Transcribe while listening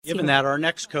Given that, our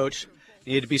next coach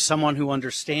needed to be someone who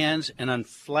understands and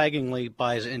unflaggingly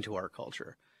buys into our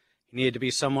culture. He needed to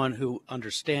be someone who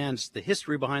understands the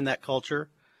history behind that culture,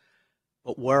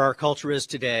 but where our culture is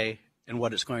today and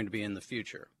what it's going to be in the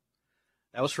future.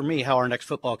 That was, for me, how our next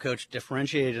football coach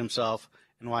differentiated himself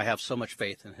and why I have so much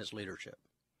faith in his leadership.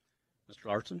 Mr.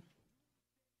 Larsen?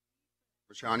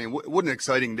 Bresciani, what an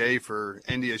exciting day for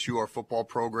NDSU, our football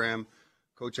program.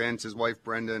 Coach Entz, his wife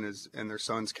Brenda, and their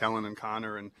sons Kellen and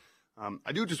Connor. And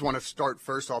I do just want to start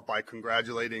first off by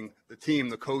congratulating the team,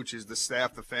 the coaches, the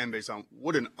staff, the fan base on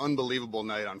what an unbelievable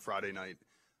night on Friday night.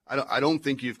 I don't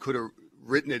think you could have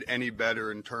written it any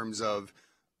better in terms of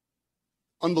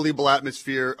unbelievable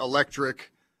atmosphere,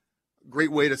 electric,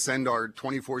 great way to send our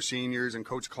 24 seniors and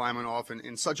Coach Klieman off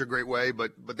in such a great way,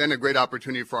 but then a great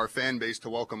opportunity for our fan base to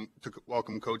welcome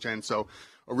Coach Entz. So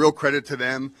a real credit to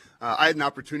them. I had an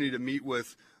opportunity to meet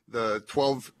with the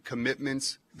 12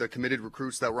 commitments, the committed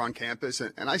recruits that were on campus,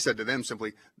 and I said to them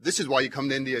simply, this is why you come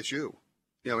to NDSU. You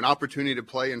know, an opportunity to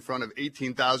play in front of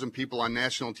 18,000 people on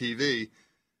national TV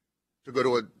to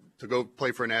go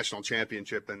play for a national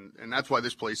championship, and that's why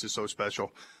this place is so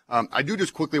special. I do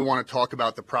just quickly want to talk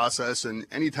about the process, and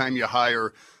anytime you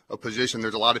hire a position,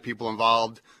 there's a lot of people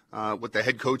involved with the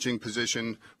head coaching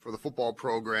position for the football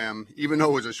program. Even though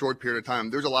it was a short period of time,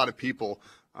 there's a lot of people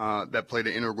that played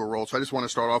an integral role. So I just want to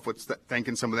start off with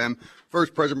thanking some of them.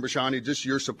 First, President Bresciani, just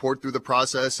your support through the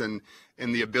process and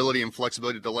the ability and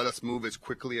flexibility to let us move as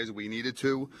quickly as we needed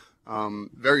to.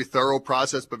 Very thorough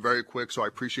process, but very quick, so I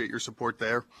appreciate your support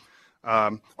there.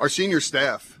 Our senior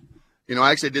staff, you know,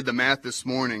 I actually did the math this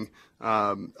morning,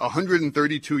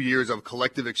 132 years of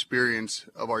collective experience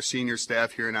of our senior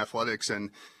staff here in athletics. And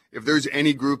if there's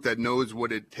any group that knows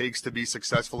what it takes to be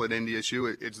successful at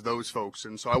NDSU, it's those folks.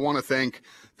 And so I want to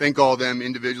thank all of them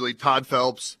individually: Todd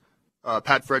Phelps,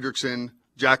 Pat Fredrickson,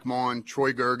 Jack Maughan,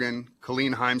 Troy Gergen,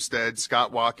 Colleen Heimstead,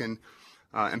 Scott Walken,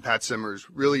 and Pat Simmers.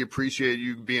 Really appreciate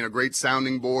you being a great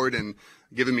sounding board and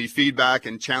giving me feedback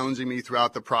and challenging me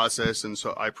throughout the process, and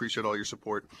so I appreciate all your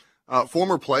support.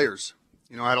 Former players.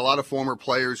 You know, I had a lot of former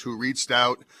players who reached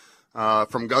out,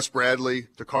 from Gus Bradley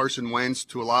to Carson Wentz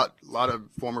to a lot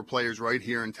of former players right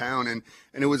here in town, and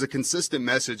it was a consistent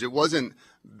message. It wasn't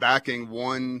backing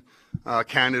one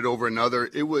candidate over another.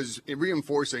 It was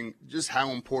reinforcing just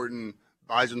how important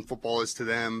Bison football is to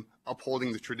them,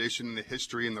 upholding the tradition, the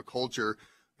history, and the culture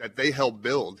that they helped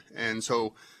build. And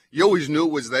so you always knew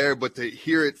it was there, but to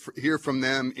hear from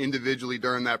them individually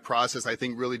during that process, I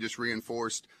think really just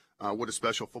reinforced what a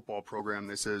special football program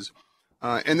this is.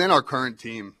 And then our current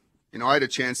team. You know, I had a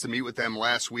chance to meet with them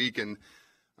last week and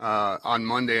on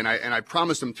Monday, and I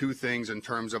promised them two things in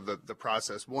terms of the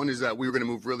process. One is that we were going to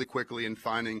move really quickly in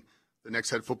finding the next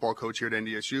head football coach here at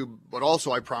NDSU, but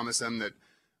also I promised them that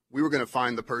we were going to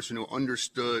find the person who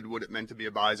understood what it meant to be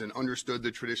a Bison, understood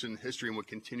the tradition and history, and would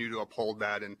continue to uphold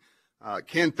that. And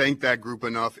can't thank that group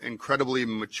enough. Incredibly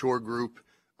mature group,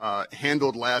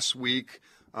 handled last week,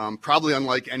 probably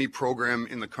unlike any program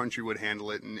in the country would handle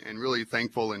it, and really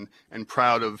thankful and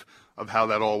proud of how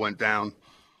that all went down.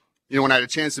 You know, when I had a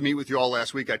chance to meet with you all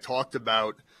last week, I talked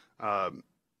about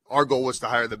our goal was to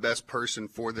hire the best person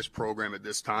for this program at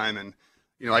this time. And,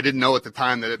 you know, I didn't know at the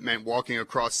time that it meant walking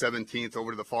across 17th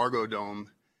over to the Fargo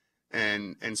Dome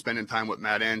and spending time with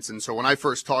Matt Entz. And so when I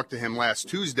first talked to him last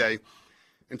Tuesday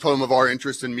and told him of our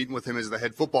interest in meeting with him as the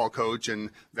head football coach and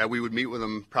that we would meet with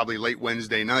him probably late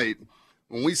Wednesday night,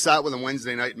 when we sat with him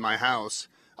Wednesday night in my house,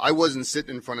 I wasn't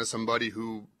sitting in front of somebody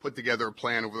who put together a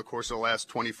plan over the course of the last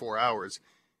 24 hours.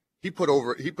 He put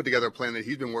together a plan that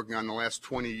he's been working on the last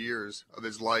 20 years of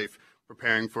his life,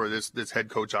 preparing for this head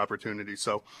coach opportunity.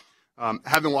 So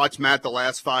having watched Matt the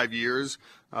last 5 years,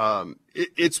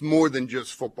 it's more than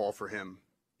just football for him.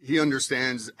 He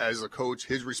understands as a coach,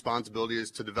 his responsibility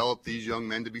is to develop these young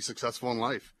men to be successful in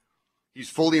life. He's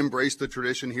fully embraced the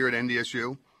tradition here at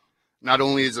NDSU. Not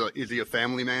only is he a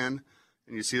family man,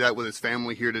 and you see that with his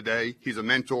family here today, he's a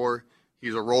mentor,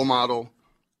 he's a role model,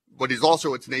 but he's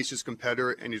also a tenacious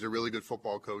competitor, and he's a really good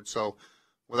football coach. So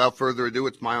without further ado,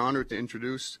 it's my honor to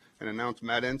introduce and announce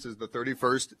Matt Entz as the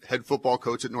 31st head football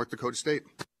coach at North Dakota State.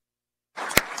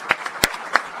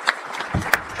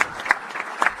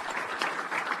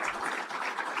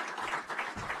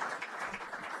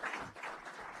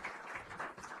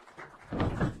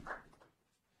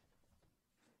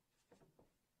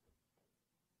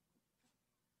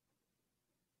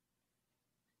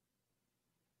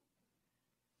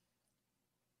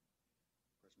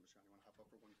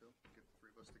 Get the three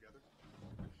of us together.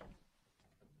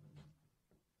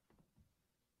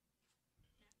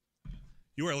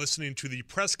 You are listening to the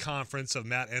press conference of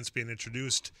Matt Entz being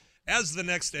introduced As the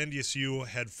next NDSU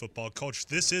head football coach,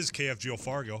 this is KFGO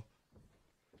Fargo.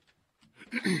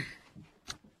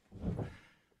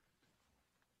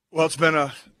 Well, it's been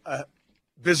a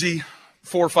busy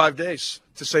 4 or 5 days,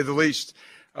 to say the least.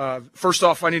 First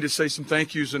off, I need to say some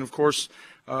thank yous, and of course,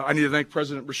 I need to thank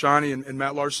President Bresciani and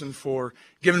Matt Larsen for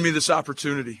giving me this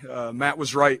opportunity. Matt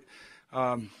was right.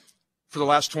 For the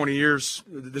last 20 years,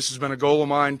 this has been a goal of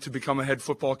mine to become a head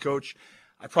football coach.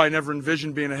 I probably never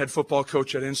envisioned being a head football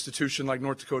coach at an institution like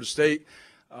North Dakota State,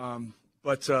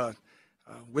 but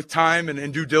with time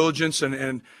and due diligence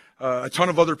and a ton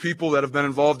of other people that have been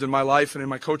involved in my life and in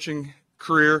my coaching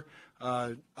career,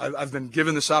 I've been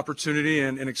given this opportunity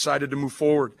and excited to move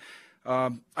forward. I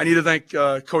need to thank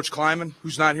Coach Klieman,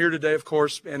 who's not here today, of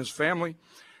course, and his family.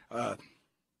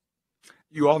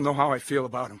 You all know how I feel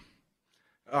about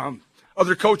him.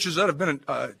 Other coaches that have been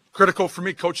critical for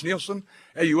me, Coach Nielsen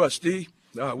at USD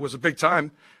was a big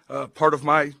time part of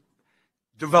my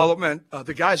development.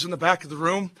 The guys in the back of the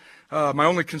room, my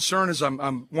only concern is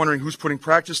I'm wondering who's putting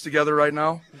practice together right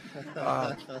now.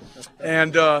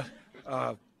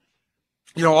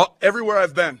 Everywhere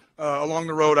I've been along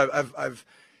the road, I've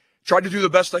tried to do the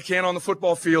best I can on the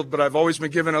football field, but I've always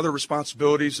been given other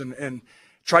responsibilities and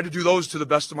tried to do those to the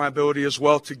best of my ability as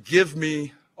well to give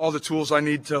me all the tools I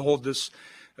need to hold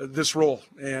this role.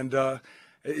 And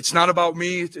it's not about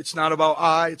me. It's not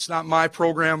about it's not my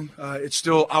program. It's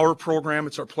still our program.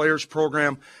 It's our players'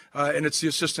 program, and it's the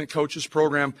assistant coaches'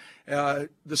 program. The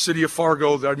city of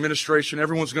Fargo, the administration,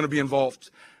 everyone's going to be involved.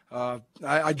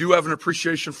 I do have an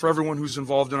appreciation for everyone who's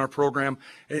involved in our program,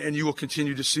 and you will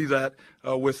continue to see that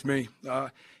with me.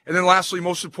 And then lastly,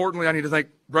 most importantly, I need to thank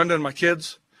Brenda and my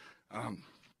kids.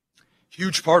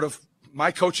 Huge part of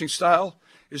my coaching style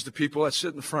is the people that sit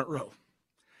in the front row.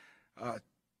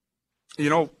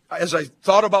 As I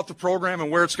thought about the program and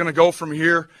where it's going to go from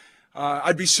here,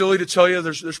 I'd be silly to tell you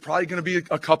there's probably going to be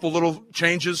a couple little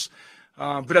changes.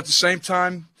 But at the same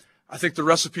time, I think the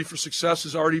recipe for success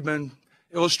has already been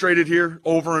illustrated here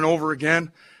over and over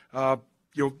again. The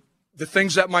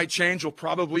things that might change will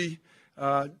probably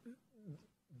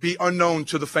be unknown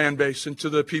to the fan base and to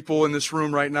the people in this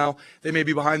room right now. They may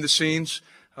be behind the scenes.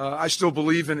 I still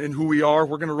believe in who we are.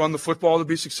 We're going to run the football to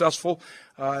be successful.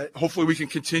 Hopefully we can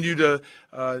continue to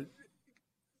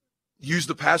use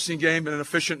the passing game in an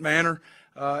efficient manner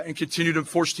and continue to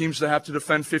force teams to have to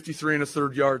defend 53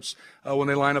 1/3 yards when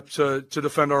they line up to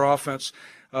defend our offense.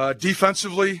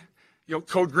 Defensively,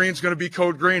 Code Green's going to be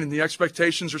Code Green, and the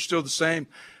expectations are still the same.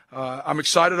 I'm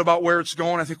excited about where it's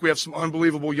going. I think we have some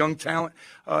unbelievable young talent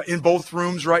in both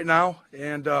rooms right now.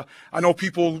 And I know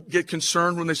people get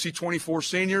concerned when they see 24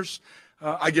 seniors.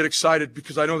 I get excited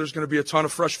because I know there's going to be a ton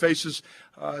of fresh faces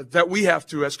that we have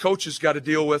to, as coaches, got to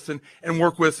deal with and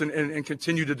work with and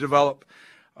continue to develop.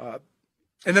 And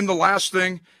then the last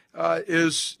thing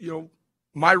is,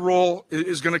 my role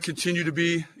is going to continue to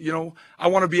be, I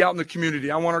want to be out in the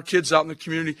community. I want our kids out in the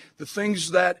community. The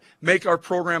things that make our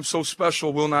program so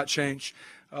special will not change.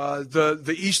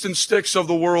 The Easton Sticks of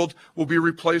the world will be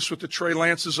replaced with the Trey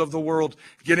Lances of the world,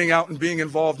 getting out and being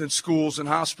involved in schools and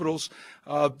hospitals.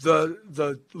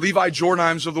 The Levi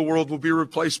Jordimes of the world will be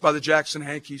replaced by the Jackson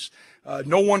Hankies.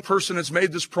 No one person has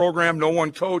made this program, no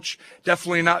one coach,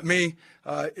 definitely not me.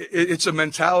 It's a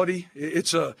mentality.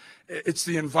 It's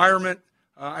the environment.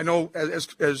 I know, as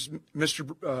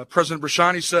Mr. President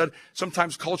Bresciani said,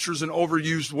 sometimes culture is an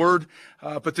overused word,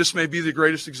 but this may be the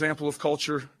greatest example of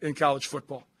culture in college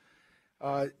football.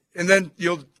 And then,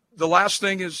 the last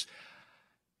thing is,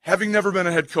 having never been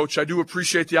a head coach, I do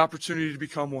appreciate the opportunity to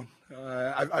become one.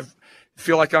 I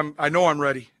feel like I know I'm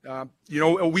ready.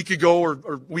 A week ago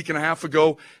or week and a half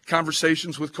ago,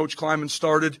 conversations with Coach Klieman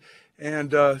started,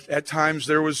 and at times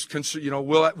there was,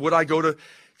 would I go to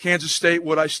Kansas State?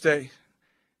 Would I stay?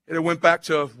 And it went back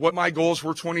to what my goals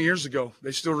were 20 years ago.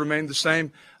 They still remain the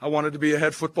same. I wanted to be a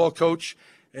head football coach,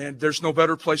 and there's no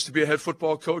better place to be a head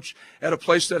football coach at a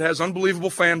place that has unbelievable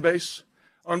fan base,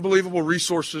 unbelievable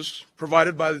resources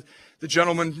provided by the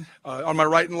gentlemen on my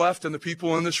right and left and the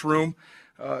people in this room.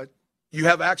 You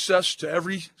have access to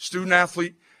every student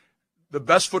athlete, the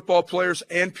best football players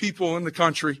and people in the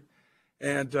country.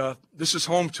 And this is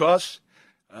home to us.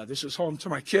 This is home to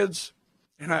my kids.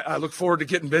 And I look forward to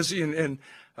getting busy and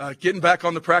getting back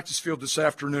on the practice field this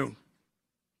afternoon.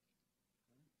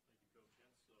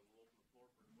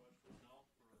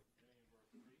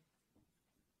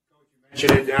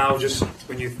 Mention it now. Just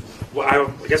when I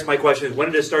guess my question is,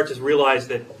 when did it start to realize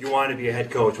that you wanted to be a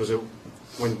head coach? Was it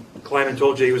when Klieman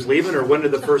told you he was leaving, or when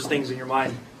did the first things in your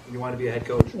mind when you wanted to be a head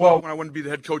coach? Well, when I wanted to be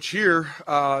the head coach here,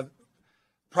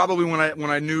 probably when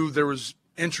I knew there was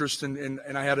interest and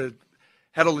I had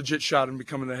had a legit shot in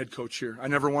becoming the head coach here. I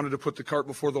never wanted to put the cart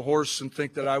before the horse and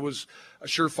think that I was a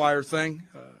surefire thing.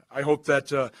 I hope that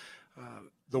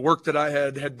the work that I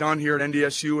had done here at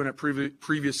NDSU and at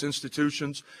previous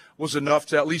institutions was enough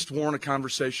to at least warrant a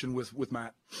conversation with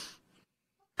Matt.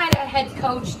 What kind of head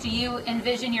coach do you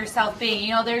envision yourself being?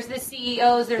 You know, there's the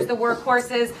CEOs, there's the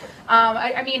workhorses.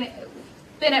 I mean,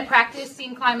 been at practice,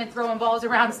 seen Klieman throwing balls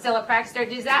around still at practice.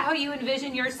 Is that how you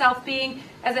envision yourself being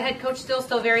as a head coach, still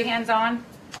very hands-on?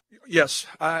 Yes,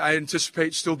 I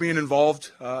anticipate still being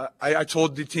involved. I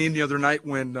told the team the other night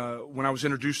when I was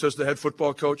introduced as the head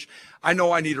football coach, I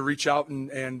know I need to reach out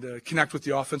and connect with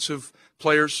the offensive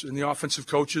players and the offensive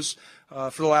coaches.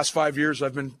 For the last 5 years,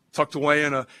 I've been tucked away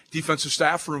in a defensive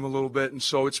staff room a little bit, and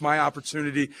so it's my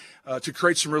opportunity to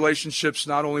create some relationships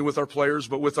not only with our players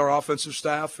but with our offensive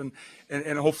staff, and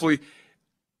hopefully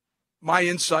my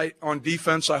insight on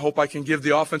defense, I hope I can give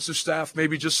the offensive staff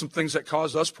maybe just some things that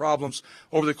caused us problems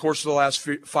over the course of the last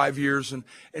 5 years and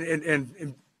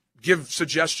give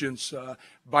suggestions.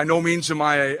 By no means am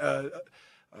I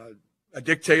a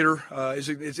dictator.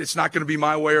 It's not going to be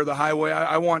my way or the highway.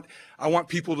 I want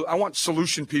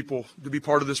solution people to be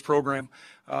part of this program.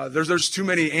 There's too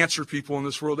many answer people in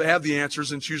this world. They have the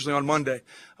answers, and it's usually on Monday.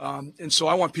 And so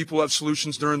I want people who have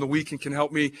solutions during the week and can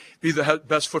help me be the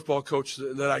best football coach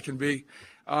that I can be.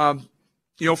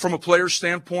 You know, from a player's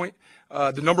standpoint,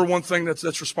 the number one thing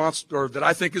that's responsible or that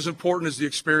I think is important is the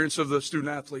experience of the student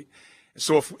athlete.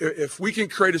 So if we can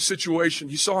create a situation,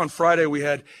 you saw on Friday we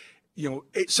had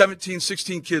 17,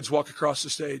 16 kids walk across the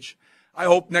stage. I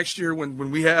hope next year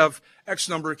when we have X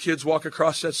number of kids walk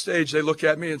across that stage, they look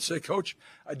at me and say, Coach,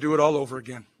 I'd do it all over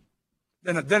again.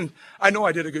 Then I know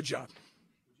I did a good job.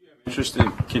 Would you have interest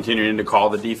in continuing to call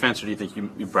the defense, or do you think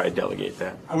you probably delegate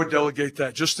that? I would delegate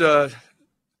that. Just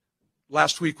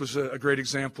last week was a great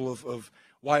example of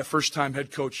why a first-time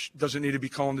head coach doesn't need to be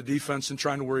calling the defense and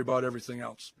trying to worry about everything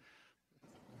else.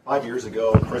 5 years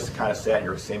ago, Chris kind of sat in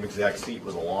your same exact seat,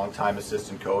 was a long-time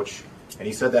assistant coach, and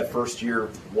he said that first year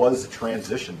was a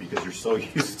transition because you're so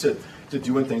used to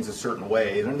doing things a certain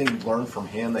way. Is there anything you learned from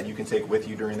him that you can take with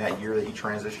you during that year that he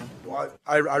transitioned? Well,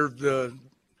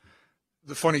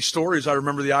 the funny story is I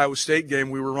remember the Iowa State game.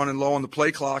 We were running low on the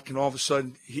play clock, and all of a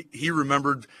sudden he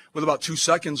remembered with about 2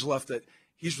 seconds left that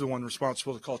he's the one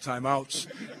responsible to call timeouts.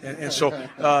 And so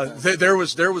there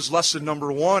was lesson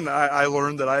number one. I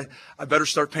learned that I better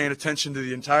start paying attention to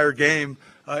the entire game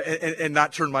and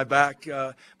not turn my back.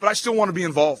 But I still want to be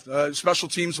involved. Special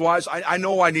teams-wise, I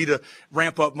know I need to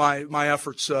ramp up my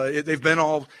efforts. They've been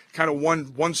all kind of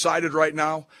one-sided right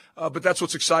now. But that's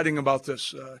what's exciting about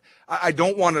this. I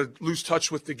don't want to lose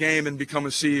touch with the game and become a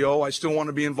CEO. I still want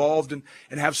to be involved and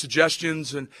have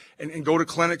suggestions and go to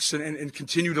clinics and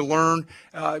continue to learn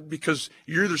because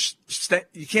you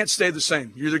can't stay the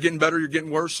same. You're either getting better or you're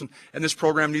getting worse, and this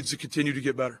program needs to continue to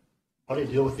get better. How do you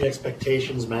deal with the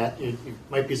expectations, Matt? It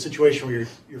might be a situation where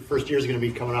your first year is going to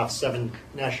be coming off 7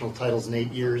 national titles in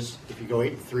 8 years. If you go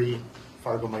 8-3,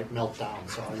 Fargo might melt down.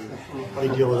 So how do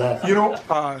you deal with that?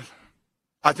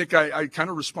 I think I kind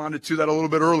of responded to that a little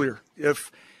bit earlier.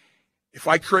 If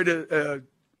I create a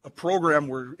program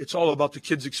where it's all about the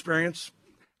kid's experience,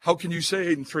 how can you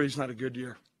say 8-3 is not a good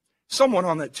year? Someone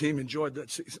on that team enjoyed that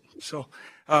season. So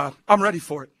I'm ready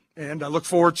for it, and I look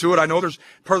forward to it. I know there's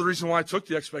part of the reason why I took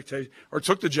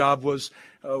the job was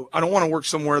I don't want to work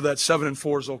somewhere that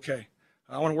 7-4 is okay.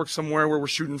 I want to work somewhere where we're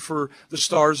shooting for the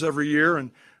stars every year, and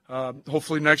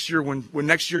hopefully next year, when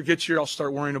next year gets here, I'll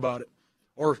start worrying about it.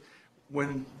 Or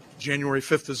when January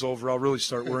 5th is over, I'll really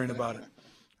start worrying about it.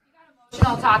 You got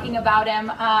emotional talking about him,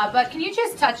 but can you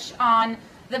just touch on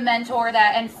the mentor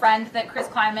and friend that Chris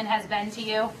Klieman has been to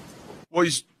you? Well,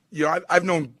 I've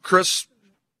known Chris.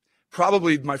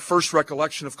 Probably my first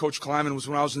recollection of Coach Klieman was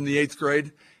when I was in the 8th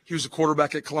grade. He was a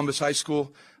quarterback at Columbus High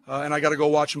School, and I got to go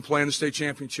watch him play in the state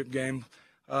championship game.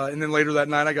 And then later that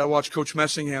night, I got to watch Coach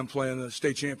Messingham play in the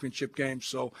state championship game.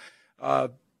 So,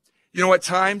 at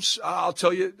times, I'll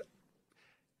tell you,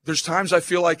 there's times I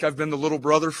feel like I've been the little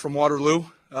brother from Waterloo,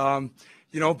 but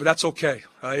that's okay.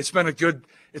 It's been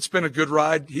a good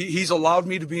ride. He's allowed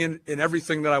me to be in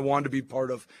everything that I wanted to be part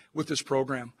of with this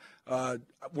program.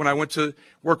 When I went to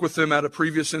work with him at a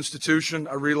previous institution,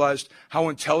 I realized how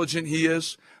intelligent he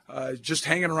is. Just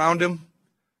hanging around him,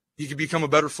 he could become a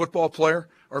better football player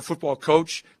or a football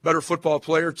coach, better football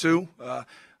player too.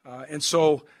 And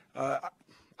so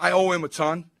I owe him a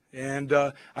ton. And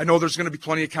I know there's going to be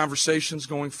plenty of conversations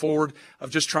going forward of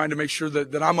just trying to make sure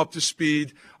that I'm up to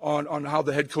speed on how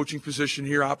the head coaching position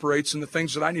here operates and the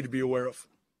things that I need to be aware of.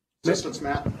 Assistants,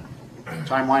 Matt.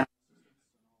 Timeline.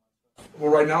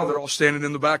 Well, right now they're all standing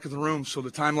in the back of the room, so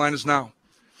the timeline is now.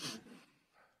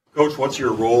 Coach, what's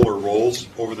your role or roles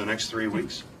over the next 3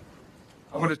 weeks?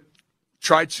 I'm going to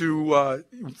try to,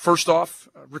 first off,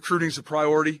 recruiting is a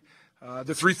priority.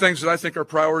 The three things that I think are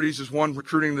priorities is, one,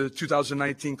 recruiting the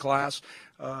 2019 class.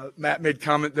 Matt made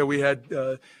comment that we had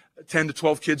 10 to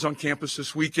 12 kids on campus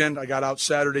this weekend. I got out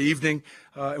Saturday evening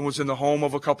and was in the home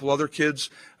of a couple other kids.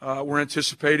 We're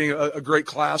anticipating a great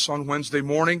class on Wednesday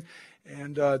morning.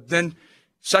 And then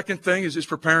second thing is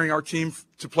preparing our team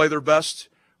to play their best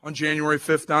on January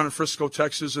 5th down in Frisco,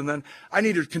 Texas. And then I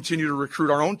need to continue to recruit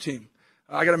our own team.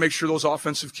 I got to make sure those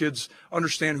offensive kids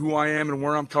understand who I am and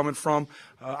where I'm coming from.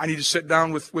 I need to sit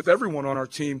down with everyone on our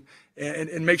team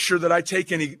and make sure that I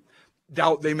take any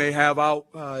doubt they may have out.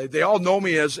 They all know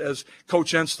me as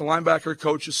Coach Entz, the linebacker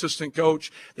coach, assistant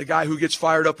coach, the guy who gets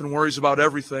fired up and worries about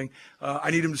everything. I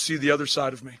need him to see the other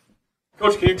side of me.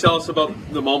 Coach, can you tell us about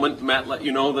the moment Matt let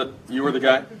you know that you were the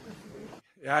guy?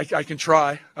 Yeah, I can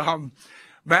try.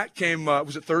 Matt came,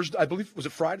 was it Thursday? I believe, was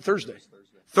it Friday?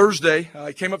 Thursday,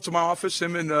 he came up to my office.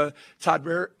 Him and Todd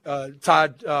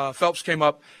Phelps came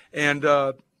up and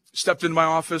stepped into my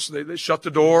office. They shut the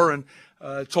door and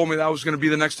told me that I was going to be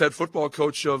the next head football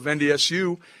coach of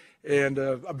NDSU. And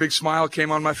a big smile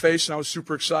came on my face, and I was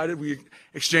super excited. We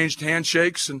exchanged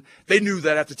handshakes, and they knew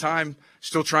that at the time,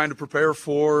 still trying to prepare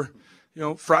for,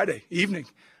 Friday evening.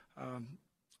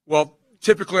 Well,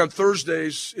 typically on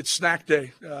Thursdays, it's snack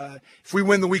day. If we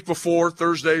win the week before,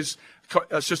 Thursdays,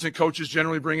 assistant coaches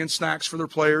generally bring in snacks for their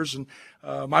players. And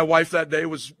my wife that day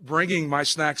was bringing my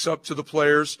snacks up to the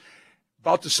players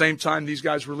about the same time these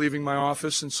guys were leaving my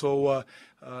office. And so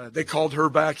they called her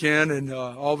back in, and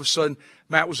all of a sudden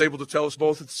Matt was able to tell us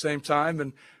both at the same time.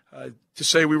 And to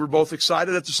say we were both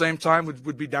excited at the same time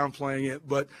would be downplaying it.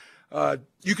 But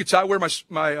you could tell I wear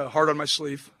my heart on my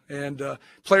sleeve. And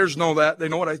players know that. They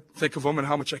know what I think of them and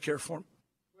how much I care for them.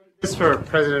 Just for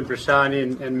President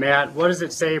Bresciani and Matt, what does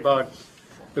it say about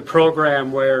the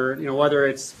program where, whether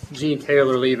it's Gene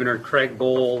Taylor leaving or Craig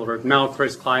Bowl or now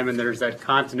Chris Klieman, there's that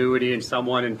continuity and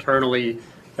someone internally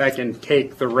that can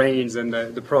take the reins and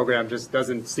the program just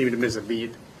doesn't seem to miss a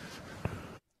beat?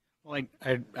 Well,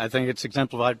 I think it's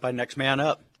exemplified by Next Man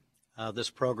Up. This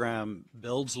program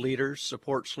builds leaders,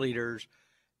 supports leaders,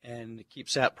 and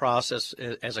keeps that process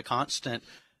as a constant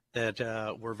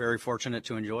that we're very fortunate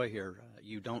to enjoy here.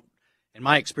 In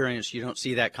my experience, you don't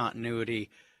see that continuity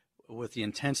with the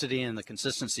intensity and the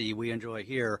consistency we enjoy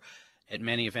here at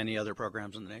many, if any, other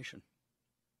programs in the nation.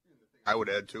 I would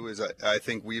add too is I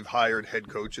think we've hired head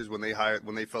coaches when they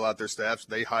fill out their staffs,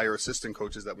 they hire assistant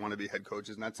coaches that want to be head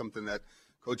coaches, and that's something that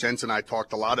Coach Entz and I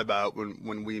talked a lot about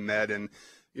when we met. And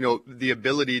the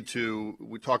ability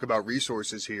we talk about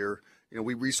resources here.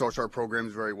 We resource our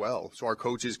programs very well, so our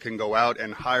coaches can go out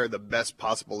and hire the best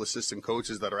possible assistant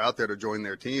coaches that are out there to join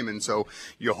their team. And so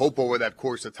you hope over that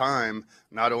course of time,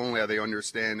 not only are they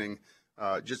understanding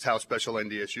just how special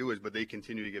NDSU is, but they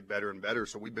continue to get better and better.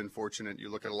 So we've been fortunate. You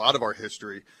look at a lot of our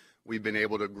history, we've been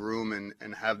able to groom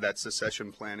and have that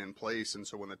succession plan in place. And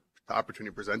so when the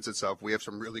opportunity presents itself, we have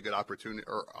some really good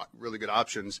really good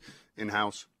options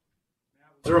in-house.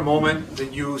 Was there a moment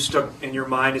that you stuck in your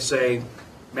mind to say,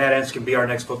 Matt Entz can be our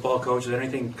next football coach? Did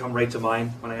anything come right to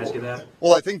mind when I ask you that?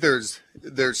 Well, I think there's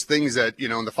things that,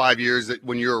 in the 5 years that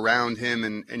when you're around him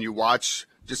and you watch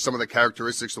just some of the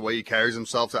characteristics, the way he carries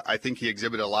himself, I think he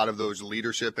exhibited a lot of those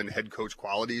leadership and head coach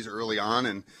qualities early on.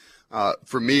 And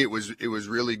for me, it was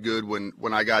really good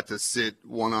when I got to sit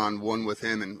one-on-one with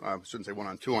him, and I shouldn't say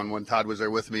one-on-two-on-one. Todd was there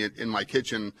with me in my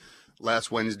kitchen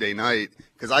last Wednesday night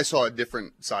because I saw a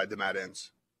different side to Matt Entz.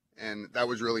 And that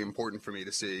was really important for me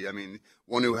to see. I mean,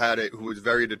 one who was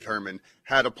very determined,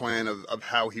 had a plan of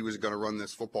how he was going to run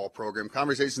this football program,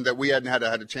 conversations that we hadn't had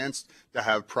a chance to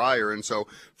have prior. And so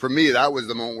for me, that was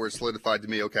the moment where it solidified to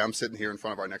me, okay, I'm sitting here in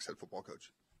front of our next head football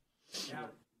coach. Yeah.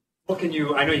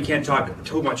 I know you can't talk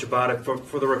too much about it.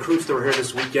 For the recruits that were here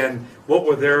this weekend,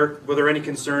 were there any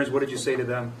concerns? What did you say to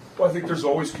them? Well, I think there's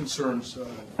always concerns.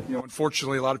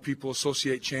 Unfortunately, a lot of people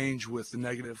associate change with the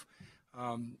negative.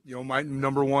 My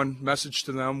number one message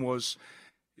to them was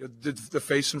the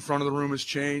face in front of the room has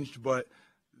changed, but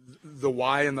the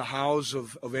why and the hows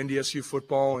of NDSU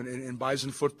football and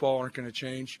Bison football aren't going to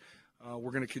change.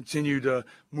 We're going to continue to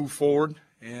move forward.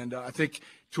 And I think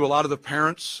to a lot of the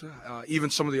parents, even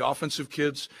some of the offensive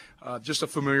kids, just a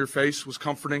familiar face was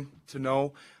comforting to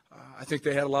know. I think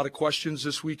they had a lot of questions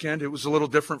this weekend. It was a little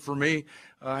different for me.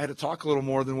 I had to talk a little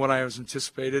more than what I was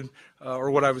anticipated or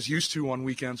what I was used to on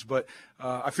weekends. But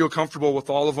I feel comfortable with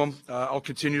all of them. I'll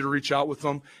continue to reach out with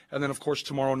them. And then, of course,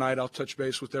 tomorrow night I'll touch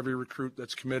base with every recruit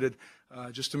that's committed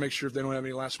just to make sure if they don't have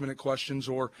any last-minute questions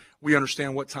or we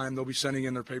understand what time they'll be sending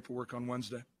in their paperwork on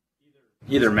Wednesday.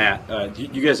 Either Matt, do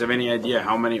you guys have any idea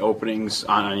how many openings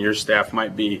on your staff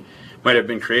might have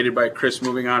been created by Chris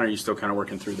moving on, or are you still kind of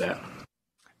working through that?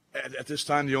 At this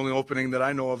time, the only opening that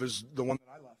I know of is the one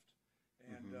that I left.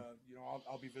 And,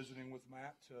 I'll be visiting with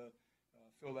Matt to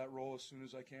fill that role as soon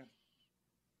as I can.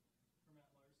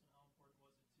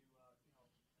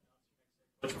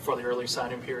 Before the early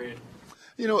signing period?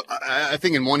 I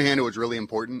think in one hand it was really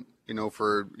important,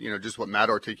 for, just what Matt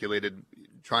articulated,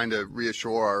 trying to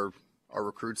reassure our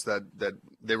recruits that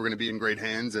they were going to be in great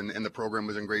hands and the program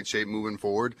was in great shape moving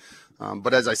forward.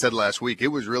 But as I said last week, it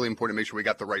was really important to make sure we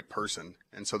got the right person.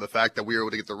 And so the fact that we were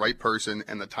able to get the right person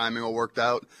and the timing all worked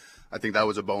out, I think that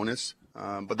was a bonus.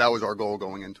 But that was our goal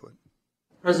going into it.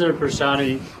 President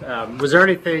Bresciani, was there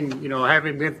anything,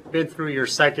 having been through your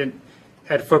second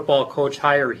head football coach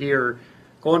hire here,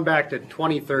 going back to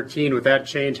 2013 with that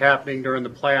change happening during the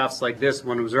playoffs like this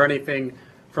one, was there anything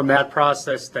from that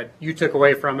process that you took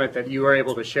away from it that you were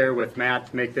able to share with Matt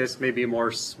to make this maybe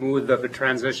more smooth of a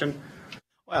transition?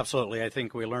 Well, absolutely. I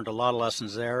think we learned a lot of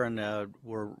lessons there, and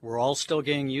we're all still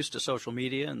getting used to social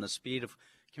media and the speed of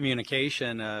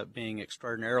communication being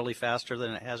extraordinarily faster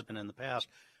than it has been in the past.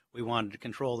 We wanted to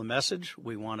control the message.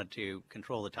 We wanted to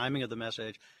control the timing of the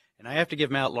message. And I have to give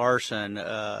Matt Larsen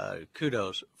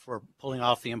kudos for pulling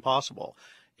off the impossible.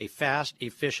 A fast,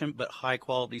 efficient, but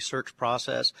high-quality search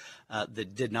process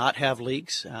that did not have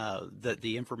leaks, that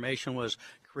the information was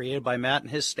created by Matt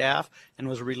and his staff and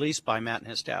was released by Matt and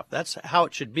his staff. That's how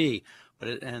it should be. But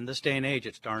in this day and age,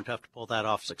 it's darn tough to pull that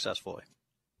off successfully.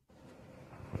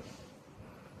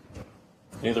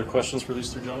 Any other questions for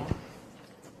these three gentlemen?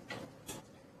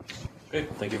 Okay,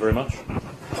 thank you very much.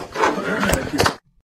 Thank you.